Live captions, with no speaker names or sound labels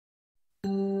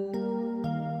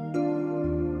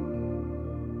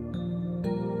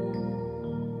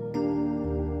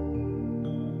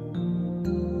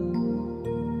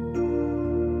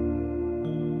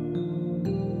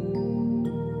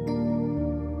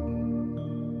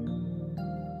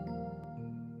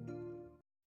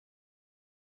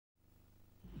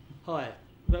Hi,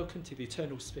 welcome to the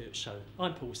Eternal Spirit Show.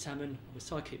 I'm Paul Salmon, I'm a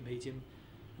psychic medium,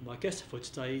 and my guest for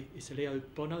today is Leo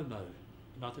Bonomo,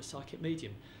 another psychic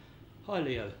medium. Hi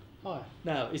Leo. Hi.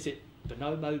 Now, is it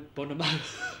Bonomo, Bonomo?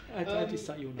 How do you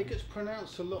say your name? It gets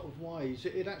pronounced a lot of ways.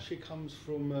 It actually comes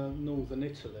from northern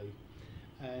Italy,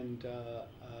 and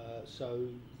so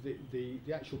the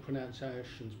actual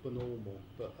pronunciation's Bonomo,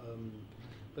 but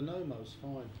Bonomo's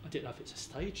fine. I didn't know if it's a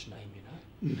stage name, you know.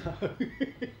 No.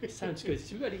 It sounds good.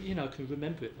 It's really, I can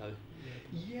remember it though.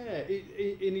 Yeah,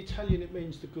 in Italian it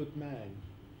means the good man.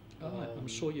 Right, I'm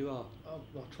sure you are.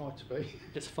 I'll try to be.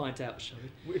 Let's find out, shall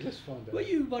we? Let's find out. Were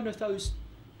you one of those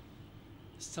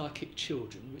psychic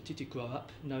children? Did you grow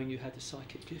up knowing you had a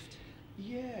psychic gift?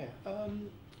 Yeah,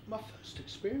 my first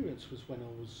experience was when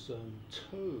I was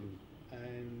 2,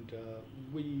 and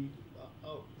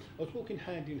I was walking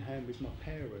hand in hand with my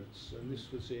parents, and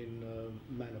this was in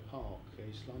Manor Park,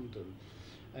 East London,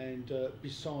 and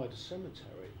beside a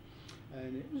cemetery,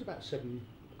 and it was about 7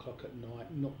 o'clock at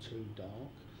night, not too dark,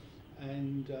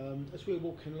 and as we were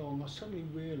walking along, I suddenly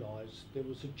realised there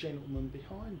was a gentleman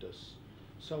behind us.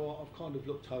 So I've kind of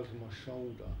looked over my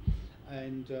shoulder,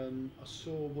 and I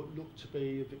saw what looked to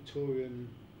be a Victorian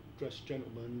dressed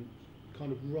gentleman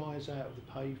kind of rise out of the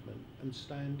pavement and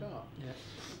stand up. Yeah.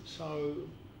 So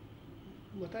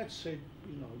my dad said,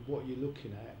 what are you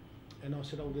looking at? And I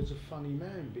said, oh, there's a funny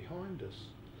man behind us.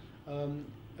 And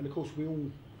of course we all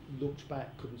looked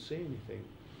back, couldn't see anything.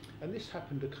 And this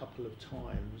happened a couple of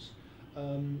times.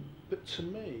 But to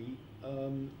me,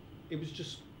 it was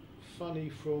just funny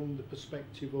from the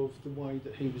perspective of the way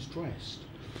that he was dressed.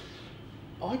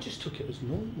 I just took it as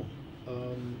normal.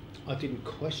 I didn't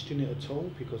question it at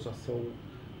all, because I thought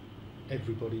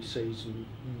everybody sees and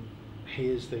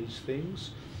hears these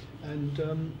things. And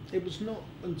it was not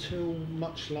until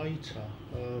much later,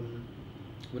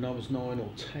 when I was 9 or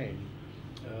 10,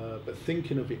 but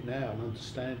thinking of it now and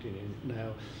understanding it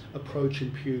now,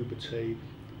 approaching puberty,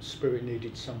 spirit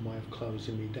needed some way of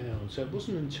closing me down. So it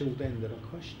wasn't until then that I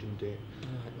questioned it.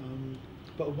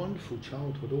 But a wonderful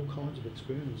childhood, all kinds of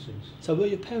experiences. So were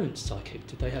your parents psychic?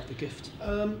 Did they have the gift?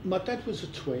 My dad was a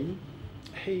twin.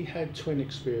 He had twin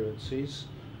experiences,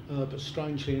 but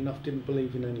strangely enough didn't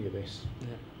believe in any of this.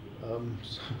 Yeah.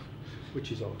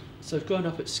 Which is odd. So growing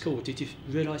up at school, did you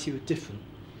realise you were different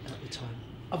at the time?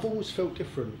 I've always felt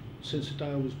different since the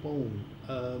day I was born.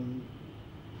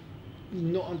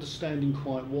 Not understanding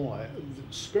quite why.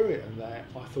 The spirit and that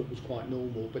I thought was quite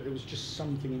normal, but there was just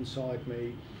something inside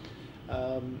me.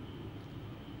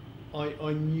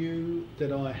 I knew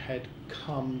that I had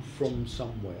come from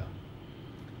somewhere,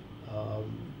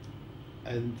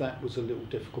 and that was a little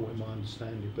difficult in my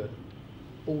understanding, but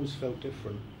always felt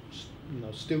different.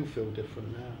 Still feel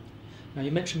different now. Now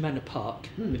you mentioned Manor Park,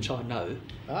 which I know.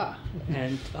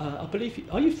 And I believe,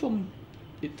 are you from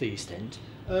the East End?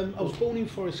 I was born in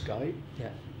Forest Gate. Yeah.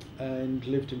 And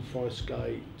lived in Forest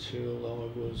Gate till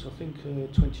I was, I think,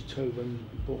 22 when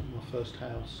I bought my first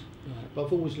house. Right. But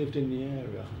I've always lived in the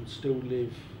area and still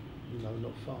live,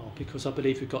 not far. Because I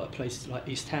believe we've got a place like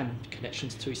East Ham,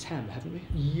 connections to East Ham, haven't we?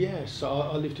 Yes,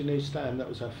 I lived in East Ham. That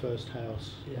was our first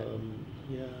house.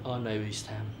 Yeah. I know East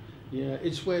Ham. Yeah,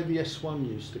 it's where the S1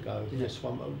 used to go. Yeah. The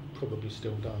S1 probably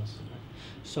still does.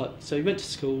 So you went to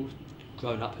school,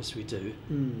 grown up as we do.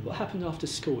 What happened after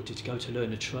school? Did you go to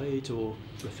learn a trade or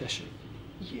profession?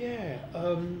 Yeah,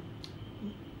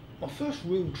 my first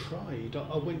real trade,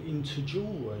 I went into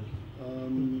jewellery.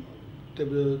 There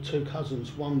were 2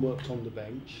 cousins, one worked on the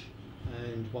bench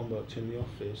and one worked in the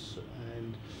office,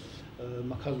 and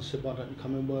my cousin said, why don't you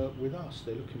come and work with us,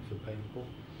 they're looking for people.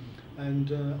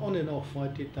 And on and off I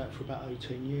did that for about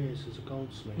 18 years as a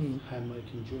goldsmith, hand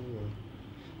making jewellery.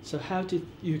 So how did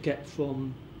you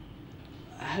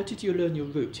learn your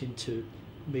route into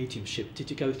mediumship? Did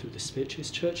you go through the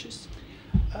spiritualist churches?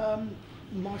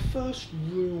 My first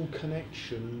real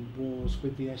connection was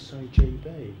with the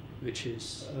SAGB, which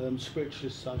is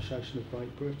Spiritualist Association of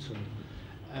Great Britain,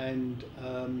 and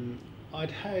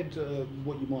I'd had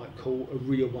what you might call a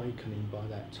reawakening by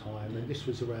that time, and this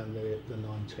was around the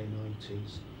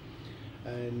 1980s.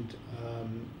 And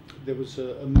there was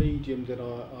a medium that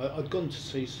I'd gone to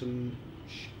see some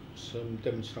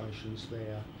demonstrations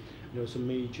there. And there was a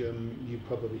medium you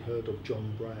probably heard of,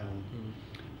 John Brown.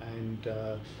 And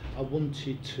I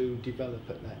wanted to develop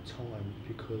at that time,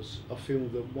 because I feel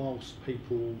that whilst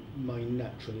people may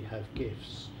naturally have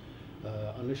gifts,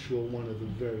 unless you're one of the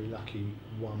very lucky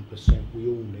 1%, we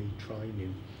all need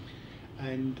training.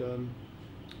 And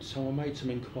so I made some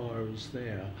inquiries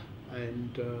there,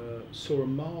 and saw a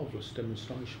marvellous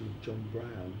demonstration with John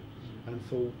Brown, and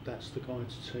thought, that's the guy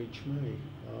to teach me.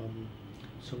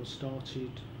 so I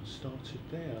started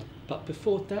there. But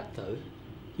before that, though,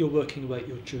 you're working away at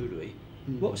your jewellery.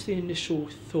 What was the initial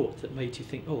thought that made you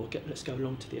think, oh, let's go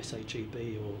along to the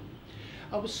SAGB? Or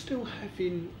I was still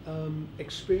having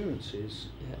experiences,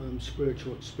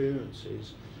 spiritual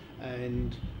experiences,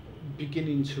 and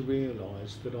beginning to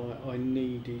realise that I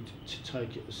needed to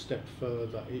take it a step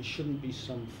further. It shouldn't be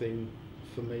something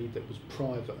for me that was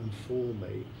private and for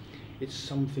me. It's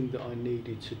something that I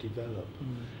needed to develop,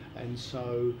 and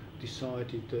so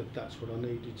decided that that's what I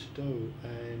needed to do.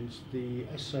 And the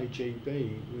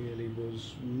SAGB really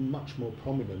was much more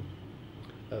prominent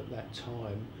at that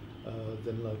time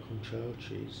than local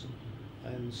churches,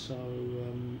 and so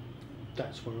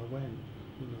that's where I went.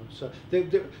 You know, so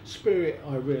the spirit,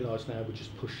 I realise now, were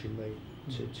just pushing me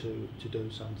to do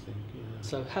something. You know.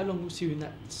 So how long was you in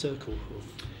that circle of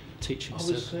teaching? I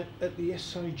was at the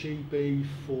SAGB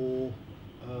for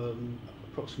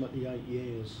approximately 8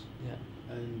 years,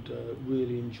 and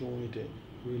really enjoyed it.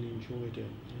 Yeah.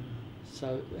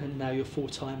 So, and now you're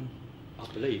full-time, I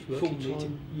believe, working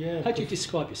medium. Yeah. How do you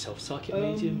describe yourself? Psychic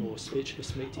medium or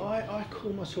spiritualist medium? I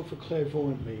call myself a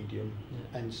clairvoyant medium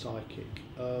and psychic.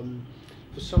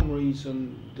 For some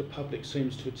reason, the public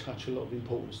seems to attach a lot of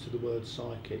importance to the word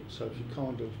psychic. So if you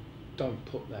kind of don't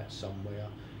put that somewhere,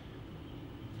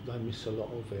 they miss a lot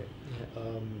of it.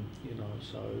 You know,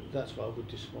 so that's what I would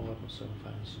describe myself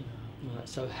as. Right,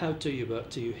 so how do you work?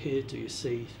 Do you hear? Do you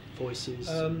see voices?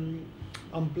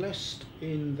 I'm blessed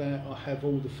in that I have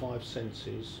all the 5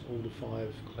 senses, all the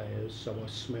 5 clairs. So I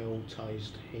smell,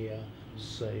 taste, hear,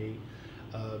 see,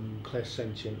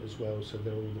 clairsentient as well. So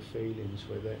they're all the feelings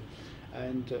with it.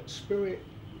 And spirit,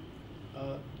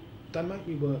 they make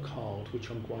me work hard, which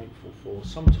I'm grateful for.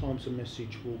 Sometimes a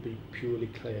message will be purely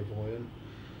clairvoyant,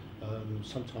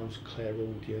 sometimes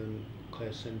clairaudient,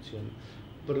 clairsentient,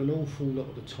 but an awful lot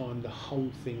of the time the whole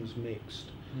thing's mixed.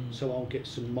 So I'll get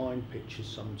some mind pictures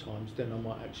sometimes, then I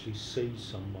might actually see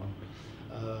someone,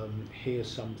 hear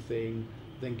something,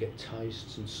 then get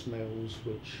tastes and smells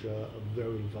which are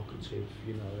very evocative,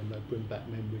 you know, and they bring back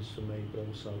memories for me, but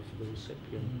also for the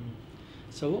recipient.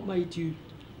 So what made you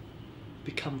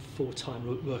become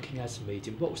full-time working as a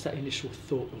medium? What was that initial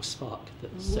thought or spark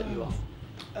that set you off?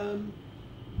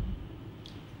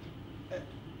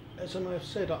 As I may have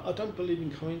said, I don't believe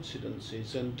in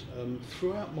coincidences, and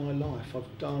throughout my life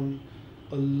I've done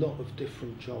a lot of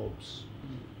different jobs,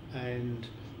 and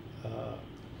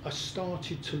I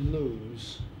started to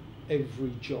lose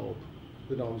every job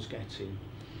that I was getting,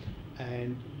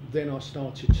 and then I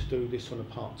started to do this on a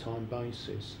part-time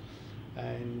basis,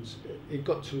 and it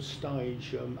got to a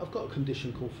stage, I've got a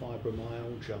condition called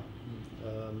fibromyalgia,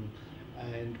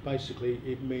 and basically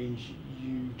it means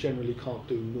you generally can't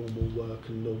do normal work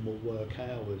and normal work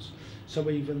hours, so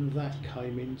even that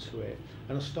came into it,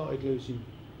 and I started losing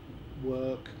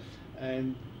work,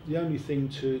 and the only thing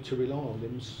to rely on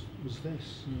them was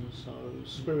this. So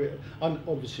spirit, and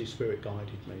obviously spirit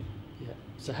guided me.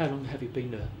 So how long have you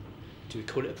been do we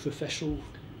call it a professional,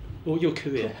 or your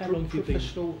career? How long have you been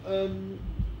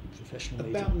professional?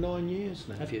 About 9 years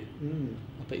now. Have you?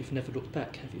 I bet you've never looked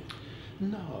back, have you?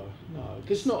 No.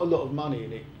 There's not a lot of money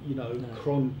in it, you know,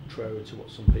 contrary to what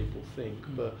some people think.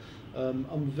 But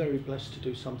I'm very blessed to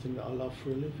do something that I love for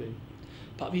a living.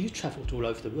 But I mean, you travelled all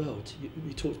over the world.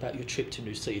 You talked about your trip to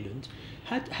New Zealand.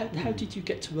 How did you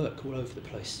get to work all over the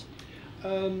place?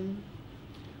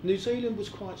 New Zealand was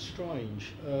quite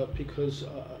strange because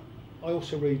I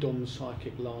also read on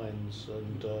psychic lines,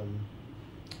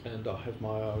 and I have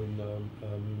my own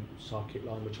psychic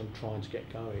line which I'm trying to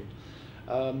get going.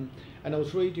 And I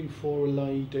was reading for a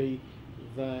lady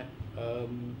that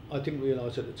I didn't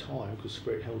realise at the time, because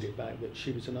Spirit held it back, that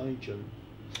she was an agent.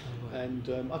 Oh, right. And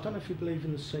I don't know if you believe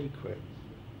in the secret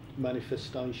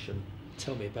manifestation.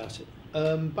 Tell me about it.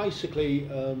 Basically,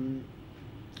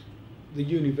 the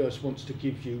universe wants to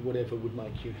give you whatever would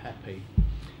make you happy,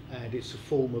 and it's a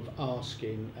form of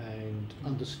asking and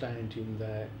understanding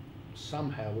that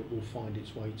somehow it will find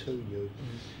its way to you.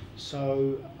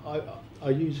 So I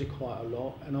use it quite a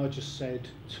lot, and I just said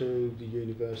to the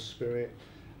universe, Spirit,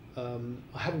 I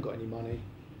haven't got any money,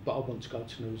 but I want to go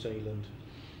to New Zealand.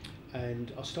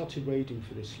 And I started reading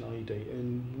for this lady,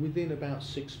 and within about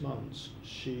 6 months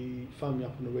she phoned me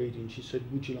up on a reading. She said,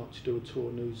 would you like to do a tour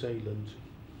of New Zealand?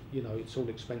 You know, it's all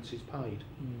expenses paid.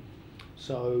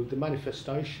 So the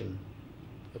manifestation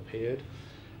appeared,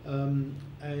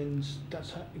 and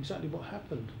that's exactly what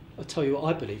happened. I'll tell you what,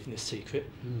 I believe in this secret,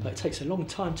 but it takes a long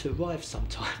time to arrive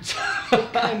sometimes.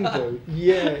 It can do,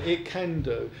 yeah, it can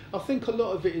do. I think a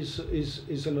lot of it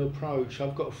is an approach.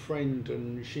 I've got a friend,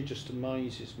 and she just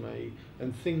amazes me,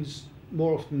 and things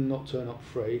more often than not turn up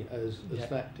free, as Yeah.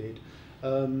 that did.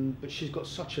 But she's got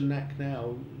such a knack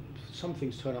now. Some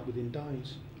things turn up within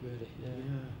days. Really, yeah.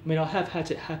 Yeah. I mean, I have had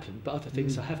it happen, but other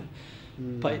things I haven't.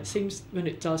 But it seems when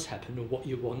it does happen, or what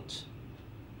you want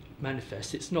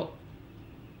manifest, it's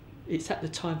at the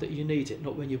time that you need it,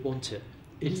 not when you want it.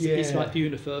 It's like the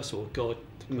universe or God,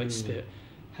 the Great Spirit,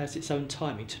 has its own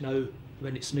timing to know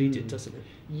when it's needed, doesn't it?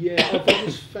 Yeah, I've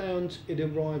always found it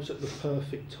arrives at the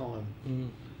perfect time.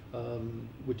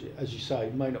 Which, as you say,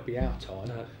 may not be our time.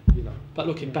 No. You know. But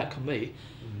looking back on me,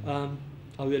 I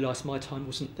realised my time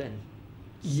wasn't then.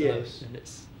 So, Yes. and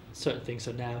it's certain things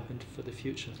are now and for the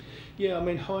future. Yeah, I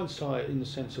mean, hindsight in the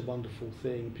sense a wonderful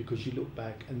thing, because you look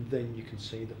back and then you can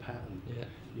see the pattern. Yeah.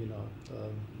 You know.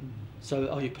 So,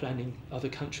 are you planning other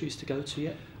countries to go to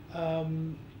yet?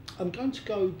 I'm going to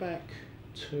go back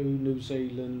to New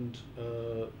Zealand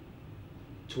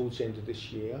towards the end of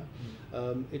this year.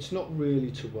 It's not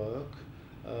really to work,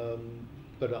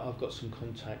 but I've got some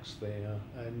contacts there,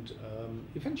 and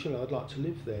eventually I'd like to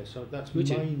live there. So that's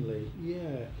mainly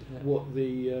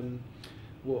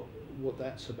what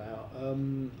that's about.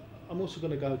 I'm also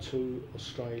going to go to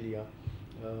Australia.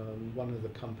 One of the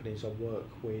companies I work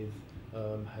with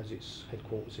has its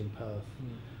headquarters in Perth.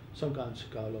 So I'm going to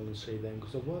go along and see them,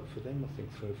 because I've worked for them I think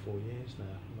 3 or 4 years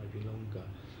now, maybe longer.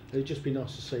 It'd just be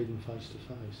nice to see them face to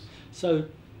face. So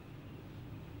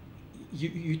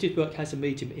you did work as a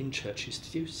medium in churches,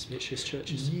 did you? Spiritualist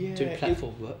churches, doing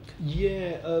platform work?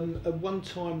 Yeah, at one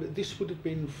time, this would have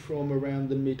been from around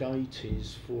the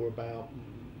mid-80s for about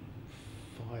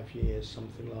 5 years,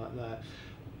 something like that.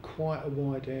 Quite a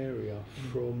wide area,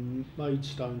 from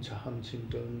Maidstone to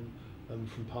Huntingdon,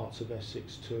 from parts of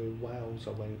Essex to Wales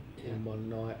I went in one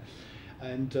night.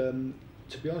 And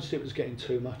to be honest, it was getting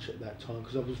too much at that time,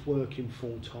 because I was working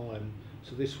full time.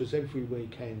 So this was every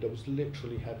weekend. I was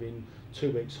literally having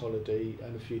 2 weeks holiday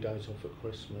and a few days off at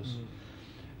Christmas.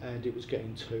 And it was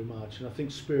getting too much. And I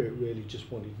think Spirit really just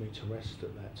wanted me to rest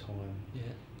at that time.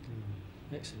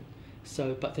 Yeah. Excellent.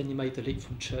 So, but then you made the leap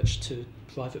from church to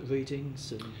private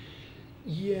readings and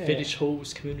village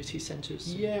halls, community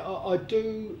centres? Yeah, I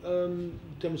do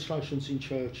demonstrations in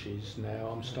churches now.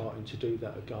 I'm starting to do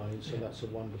that again, so that's a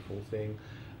wonderful thing.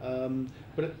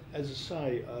 But as I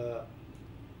say,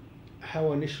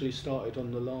 how I initially started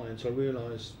on the lines, I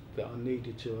realised that I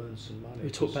needed to earn some money.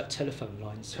 We talked about telephone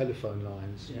lines. Telephone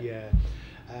lines, yeah.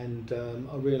 And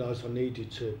I realised I needed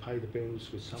to pay the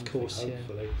bills with something, of course,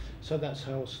 hopefully. So that's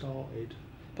how I started.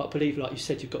 But I believe, like you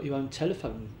said, you've got your own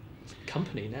telephone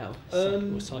company now,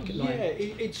 or Psychic Line. Yeah,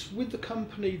 it's with the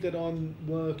company that I'm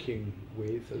working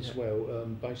with as well,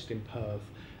 based in Perth,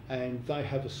 and they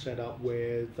have a setup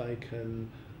where they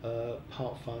can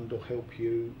part fund or help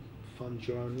you fund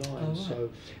your own line. Oh, right. So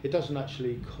it doesn't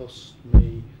actually cost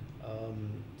me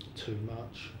too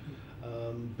much.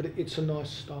 But it's a nice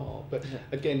start. But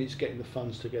again, it's getting the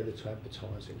funds together to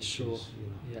advertise it. Sure. Is,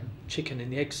 you know, chicken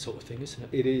and the egg sort of thing, isn't it?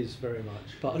 It is very much.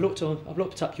 But I've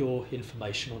looked up your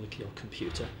information on your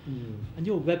computer, and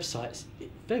your website's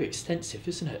very extensive,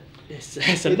 isn't it?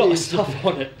 There's a lot of stuff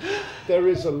on it. There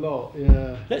is a lot.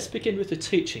 Yeah. Let's begin with the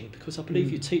teaching, because I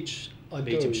believe you teach I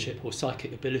mediumship or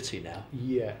psychic ability now.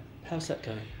 Yeah. How's that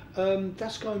going?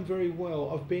 That's going very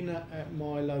well. I've been at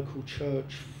my local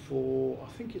church for, I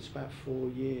think it's about 4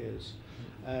 years,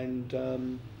 and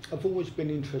I've always been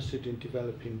interested in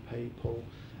developing people,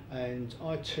 and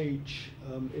I teach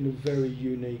in a very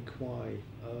unique way.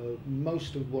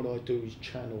 Most of what I do is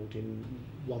channeled in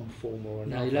one form or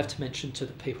another. Now you'll have to mention to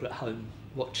the people at home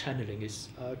what channeling is.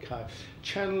 Okay.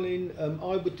 Channeling,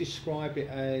 I would describe it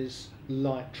as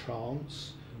light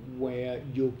trance, where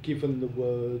you're given the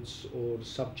words or the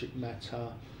subject matter,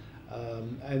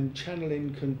 and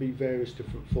channeling can be various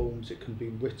different forms. It can be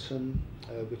written,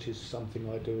 which is something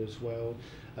I do as well.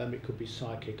 It could be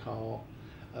psychic art,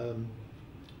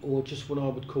 or just what I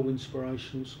would call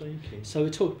inspirational speaking. So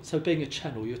being a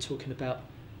channel, you're talking about,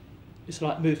 it's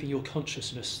like moving your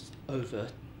consciousness over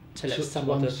to let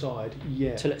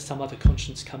to let some other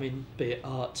conscience come in, be it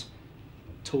art,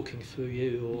 talking through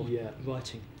you, or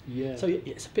writing. Yeah. So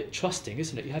it's a bit trusting,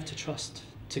 isn't it? You have to trust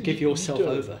to give yourself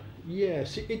over.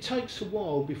 Yes, it takes a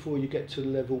while before you get to the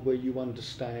level where you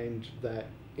understand that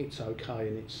it's okay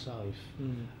and it's safe.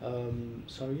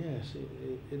 So yes,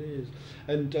 it is.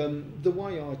 And the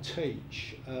way I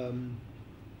teach,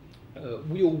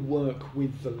 we all work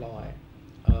with the light,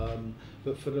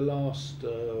 but for the last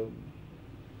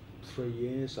 3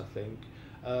 years, I think,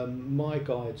 my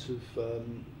guides have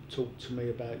talked to me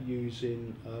about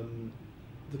using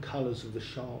the colours of the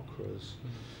chakras.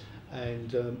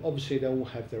 And obviously they all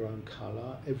have their own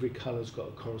colour. Every colour's got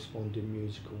a corresponding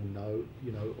musical note.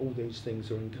 You know, all these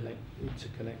things are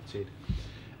interconnected.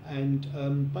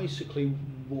 And basically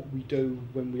what we do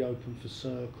when we open for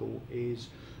circle is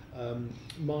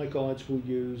my guides will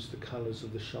use the colours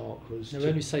of the chakras. Now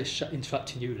when we say,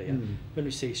 interrupting you Leo, when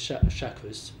we say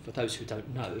chakras, for those who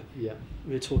don't know,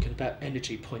 we're talking about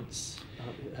energy points,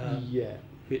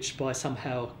 which by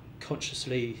somehow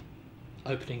consciously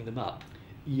opening them up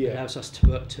allows us to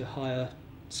work to a higher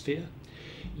sphere.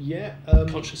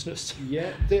 Consciousness.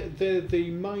 They're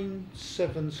the main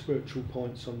 7 spiritual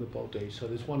points on the body. So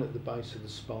there's one at the base of the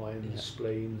spine, the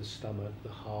spleen, the stomach, the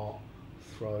heart,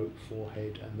 throat,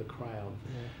 forehead, and the crown.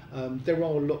 There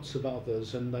are lots of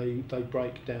others, and they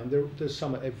break down. There's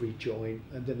some at every joint,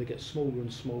 and then they get smaller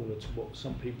and smaller to what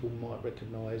some people might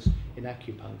recognise in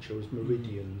acupuncture as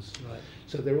meridians.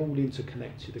 So they're all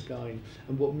interconnected again.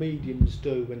 And what mediums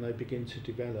do when they begin to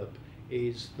develop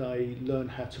is they learn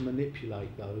how to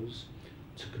manipulate those,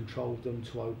 to control them,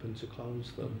 to open, to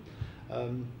close them.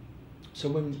 So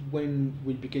when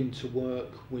we begin to work,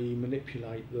 we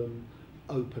manipulate them,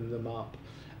 open them up,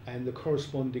 and the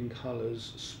corresponding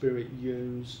colours spirit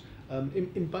use.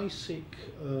 In basic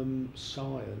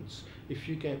science, if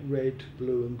you get red,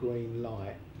 blue and green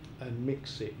light and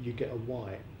mix it, you get a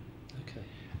white.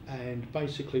 And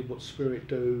basically what spirit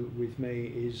do with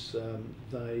me is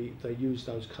they use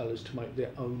those colours to make their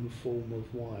own form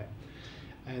of white.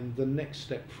 And the next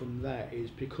step from that is,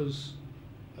 because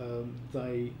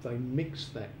they mix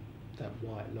that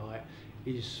white light,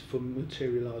 is for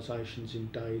materialisations in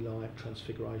daylight,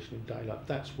 transfiguration in daylight.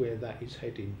 That's where that is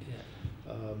heading.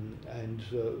 And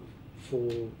for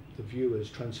the viewers,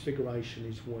 transfiguration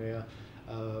is where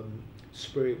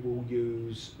spirit will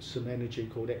use some energy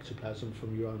called ectoplasm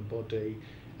from your own body,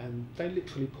 and they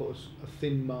literally put a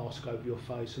thin mask over your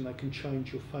face, and they can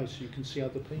change your face so you can see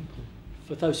other people.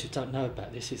 For those who don't know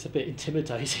about this, it's a bit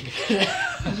intimidating.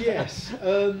 Yes,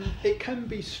 it can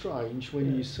be strange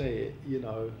when you see it, you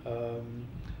know,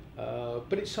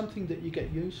 but it's something that you get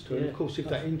used to. And of course, if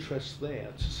that interest's there,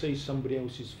 to see somebody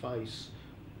else's face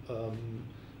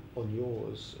on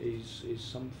yours is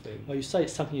something. Well, you say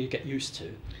it's something you get used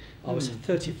to. I was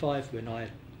 35 when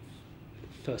I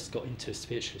first got into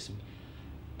spiritualism.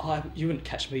 You wouldn't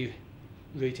catch me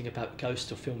reading about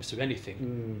ghosts or films or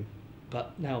anything.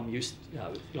 But now I'm used, you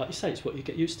know, like you say, it's what you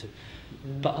get used to.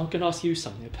 But I'm going to ask you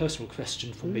something, a personal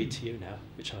question from me to you now,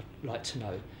 which I'd like to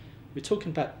know. We're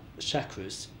talking about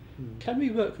chakras. Can we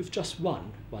work with just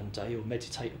one day, or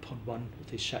meditate upon one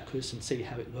of these chakras and see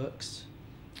how it works?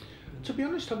 To be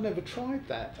honest, I've never tried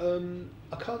that.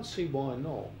 I can't see why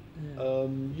not.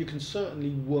 You can certainly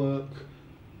work,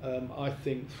 I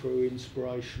think, through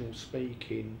inspirational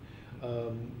speaking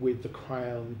with the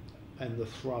crown and the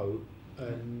throat,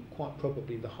 and quite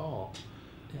probably the heart.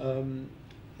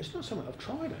 It's not something I've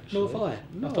tried, actually. Nor have I.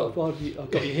 No. I thought, well,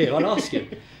 I've got you here, I'll ask you.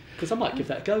 Because I might give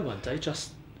that a go one day,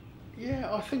 just...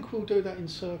 Yeah, I think we'll do that in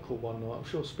circle one night. I'm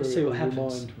sure Spirit see what will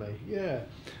happens. remind me. Yeah.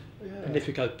 And if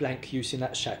we go blank using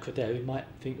that chakra there, we might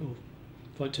think, oh,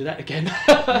 won't do that again.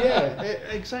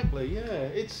 Exactly. Yeah,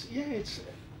 it's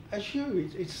as you.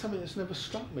 It's something that's never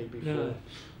struck me before. No.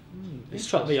 It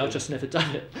struck me. I've just never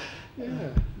done it.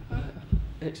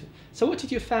 Excellent. So, what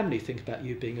did your family think about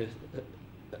you being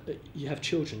you have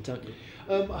children, don't you?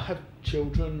 I have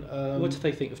children. What do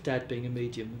they think of Dad being a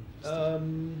medium?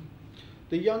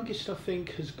 The youngest, I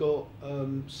think, has got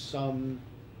some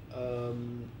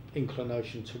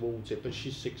inclination towards it, but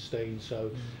she's 16,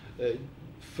 so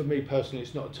for me personally,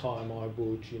 it's not a time I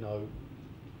would, you know,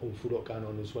 awful lot going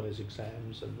on as well as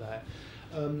exams and that.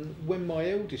 When my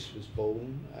eldest was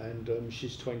born, and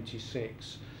she's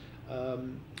 26,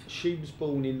 she was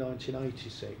born in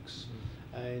 1986,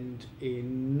 and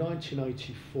in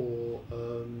 1984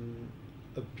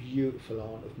 a beautiful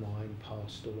aunt of mine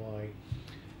passed away,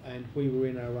 and we were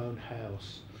in our own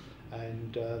house,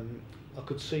 and I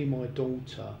could see my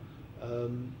daughter,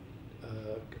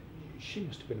 she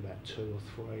must have been about 2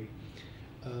 or 3,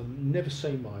 never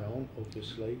seen my aunt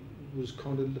obviously, was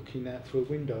kind of looking out through a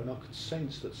window, and I could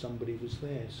sense that somebody was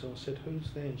there, so I said,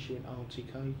 "Who's there?" And she went, "Auntie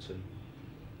Katie,"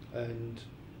 and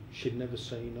she'd never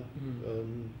seen her.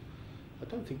 I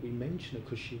don't think we mentioned her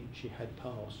because she had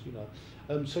passed, you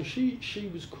know. So she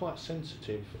was quite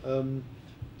sensitive.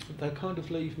 They kind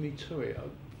of leave me to it.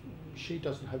 She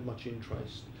doesn't have much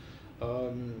interest.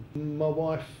 My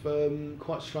wife,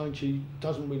 quite strangely,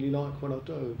 doesn't really like what I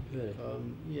do. Really?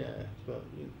 But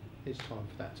it's time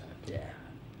for that to happen. Yeah.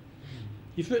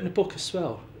 You've written a book as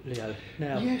well, Leo.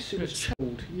 Now. Yes, it was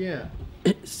called. Yeah.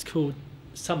 It's called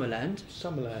Summerland.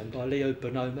 Summerland. By Leo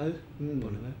Bonomo.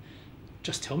 Mm.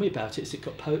 just tell me about it. Has it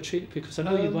got poetry? Because I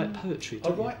know you write poetry,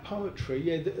 don't you? I write poetry,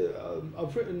 yeah.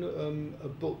 I've written a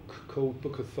book called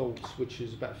Book of Thoughts, which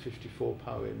is about 54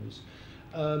 poems.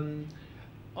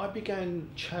 I began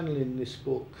channeling this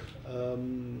book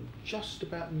just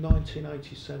about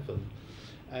 1987,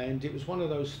 and it was one of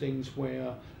those things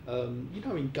where, you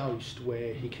know, in Ghost,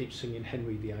 where he keeps singing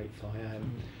Henry VIII, I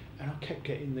am, and I kept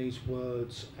getting these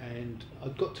words, and I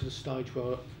got to the stage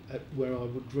where I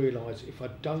would realise if I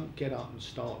don't get up and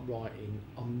start writing,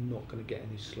 I'm not going to get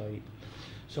any sleep.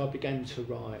 So I began to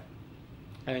write,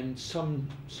 and some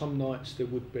nights there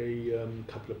would be a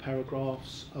couple of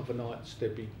paragraphs, other nights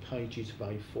there'd be pages of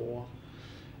A4,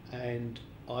 and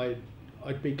I'd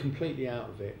be completely out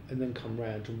of it and then come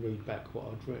round and read back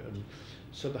what I'd written.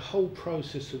 So the whole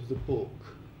process of the book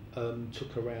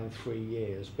took around 3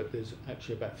 years, but there's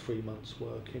actually about 3 months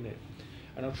work in it.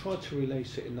 And I tried to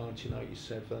release it in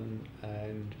 1987,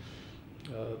 and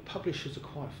publishers are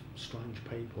quite strange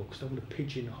people because they want to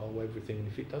pigeonhole everything, and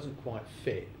if it doesn't quite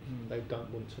fit, they don't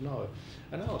want to know.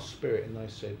 And I asked Spirit, and they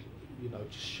said, you know,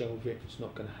 just shelve it, it's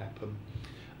not going to happen.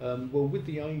 Well, with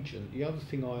the agent, the other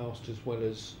thing I asked, as well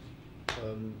as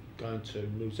going to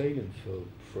New Zealand for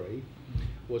free,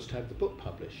 was to have the book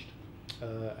published,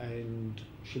 and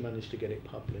she managed to get it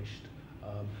published.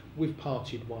 We've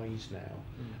parted ways now,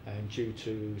 and due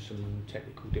to some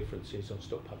technical differences, I've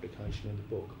stopped publication of the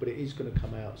book, but it is going to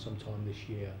come out sometime this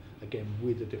year, again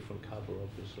with a different cover,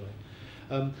 obviously.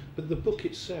 But the book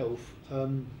itself,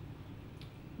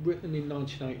 written in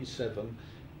 1987,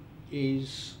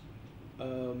 is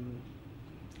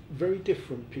very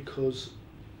different because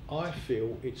I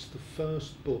feel it's the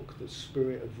first book that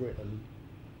Spirit have written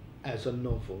as a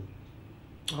novel.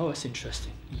 Oh, that's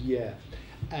interesting. Yeah.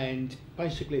 And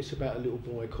basically it's about a little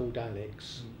boy called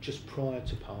Alex, just prior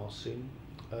to passing,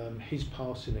 his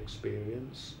passing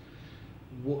experience,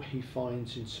 what he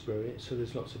finds in spirit, so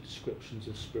there's lots of descriptions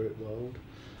of spirit world,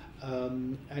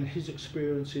 and his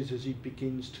experiences as he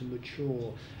begins to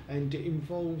mature, and it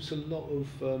involves a lot of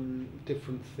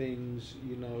different things,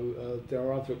 you know. There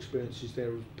are other experiences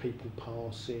there of people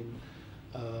passing,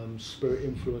 spirit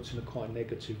influence in a quite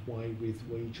negative way with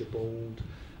Ouija board.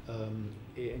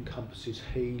 It encompasses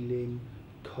healing,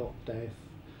 cot death,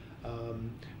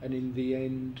 and in the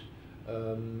end,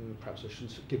 perhaps I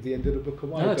shouldn't give the end of the book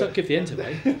away. No, don't give the end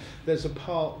away. There's a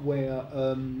part where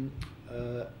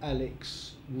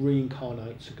Alex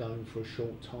reincarnates again for a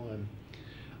short time,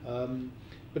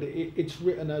 but it's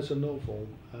written as a novel,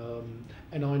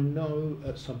 and I know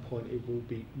at some point it will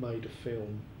be made a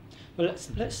film. Well, let's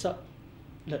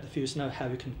let the viewers know how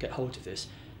we can get hold of this.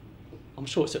 I'm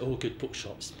sure it's at all good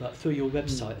bookshops, but through your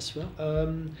website as well?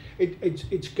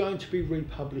 It's going to be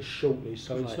republished shortly,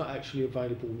 so right. It's not actually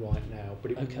available right now,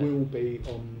 but it okay. will be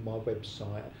on my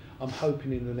website. I'm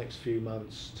hoping in the next few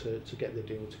months to get the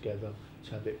deal together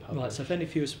to have it published. Right, so if any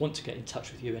viewers want to get in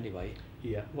touch with you anyway,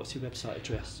 yeah. What's your website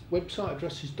address? Website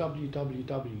address is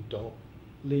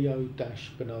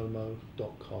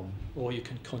www.leo-bonomo.com. Or you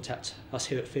can contact us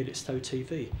here at Felixstowe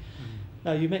TV.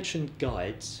 Now, you mentioned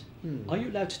guides. Are you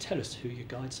allowed to tell us who your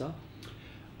guides are?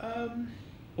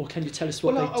 Or can you tell us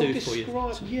what they do for you?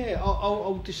 Yeah,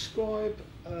 I'll describe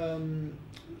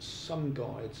some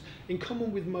guides. In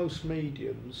common with most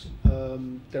mediums,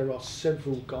 there are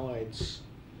several guides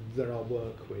that I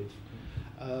work with.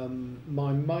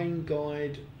 My main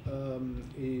guide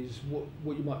is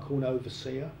what you might call an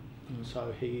overseer.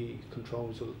 So he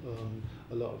controls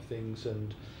a lot of things,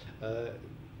 and a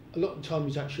lot of the time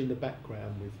he's actually in the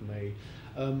background with me.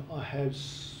 I have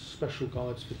special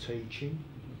guides for teaching.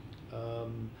 I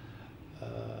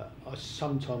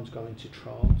sometimes go into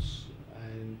trance,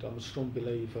 and I'm a strong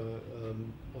believer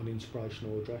on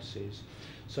inspirational addresses.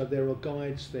 So there are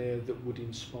guides there that would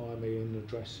inspire me in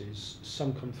addresses.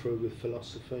 Some come through with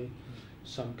philosophy,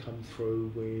 some come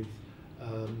through with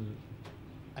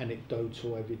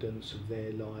anecdotal evidence of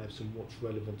their lives and what's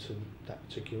relevant to that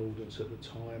particular audience at the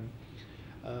time.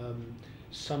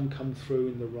 Some come through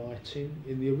in the writing.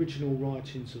 In the original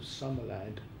writings of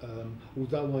Summerland,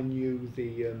 although I knew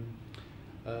the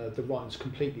writing's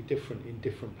completely different in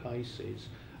different places,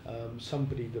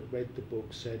 somebody that read the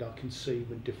book said, I can see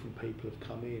when different people have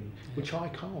come in, which I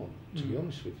can't, to be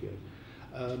honest with you.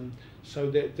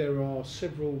 So there are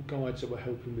several guides that were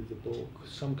helping with the book.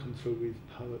 Some come through with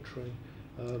poetry.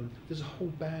 There's a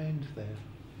whole band there.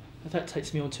 Well, that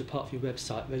takes me on to a part of your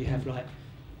website where you have like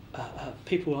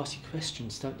people ask you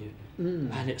questions, don't you?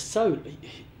 And it's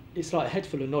like a head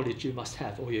full of knowledge you must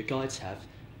have, or your guides have.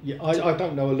 Yeah, I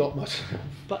don't know a lot myself.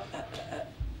 But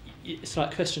it's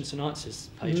like questions and answers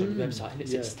page on the website, and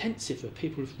it's extensive. Where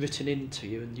people have written in to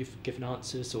you and you've given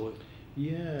answers, or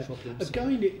Yeah. problems.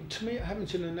 Again, to me, it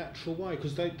happens in a natural way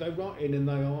because they write in and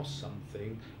they ask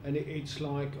something, and it's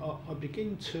like I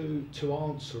begin to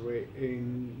answer it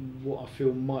in what I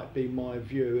feel might be my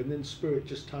view, and then spirit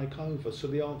just take over, so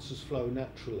the answers flow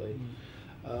naturally.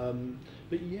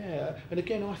 But yeah, and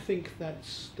again, I think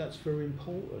that's very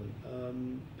important.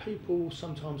 People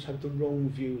sometimes have the wrong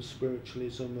view of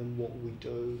spiritualism and what we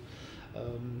do,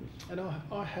 and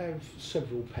I have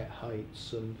several pet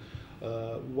hates, and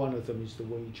one of them is the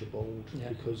Ouija board,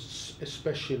 because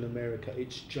especially in America,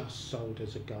 it's just sold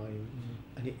as a game,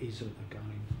 and it isn't a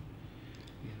game.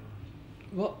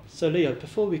 You know. So Leo,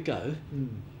 before we go,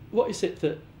 what is it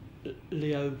that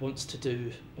Leo wants to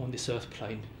do on this earth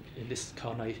plane in this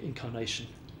incarnation?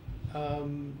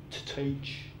 To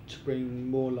teach, to bring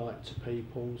more light to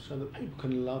people, so that people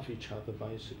can love each other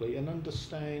basically, and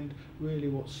understand really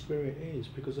what spirit is,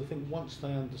 because I think once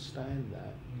they understand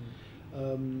that,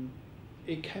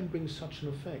 it can bring such an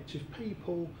effect. If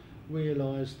people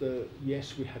realise that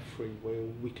yes, we have free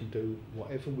will, we can do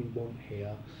whatever we want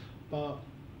here, but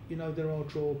you know, there are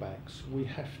drawbacks. We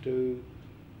have to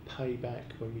pay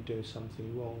back when we do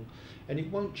something wrong, and it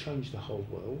won't change the whole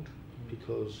world,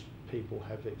 because people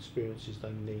have experiences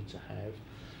they need to have,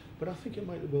 but I think it'll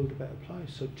make the world a better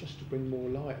place. So just to bring more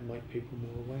light and make people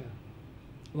more aware.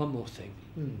 One more thing.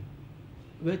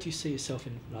 Where do you see yourself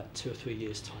in like 2 or 3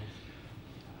 years' time?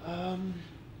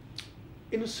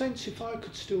 In a sense, if I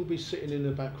could still be sitting in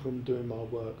the back room doing my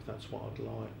work, that's what I'd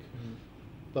like.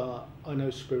 But I know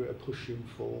spirit are pushing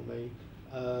for me,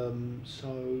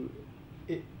 so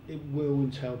it will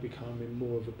entail becoming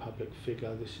more of a public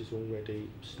figure. This is already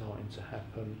starting to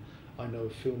happen. I know a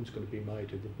film's going to be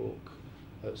made of the book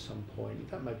at some point.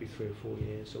 That may be 3 or 4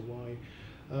 years away.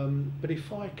 But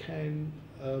if I can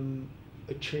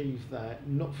achieve that,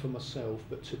 not for myself,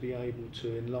 but to be able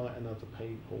to enlighten other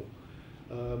people,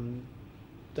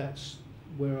 that's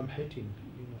where I'm heading.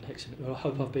 You know. Excellent. Well, I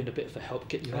hope I've been a bit of a help,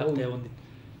 get you out there on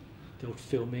the old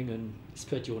filming and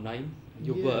spread your name,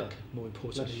 your work, more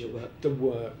importantly, your work. The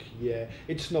work, yeah.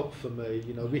 It's not for me,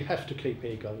 you know, we have to keep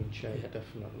ego in check,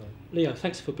 definitely. Leo,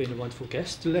 thanks for being a wonderful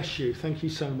guest. Bless you, thank you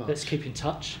so much. Let's keep in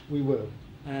touch. We will.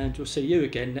 And we'll see you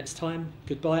again next time.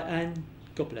 Goodbye and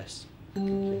God bless. Thank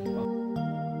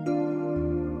you.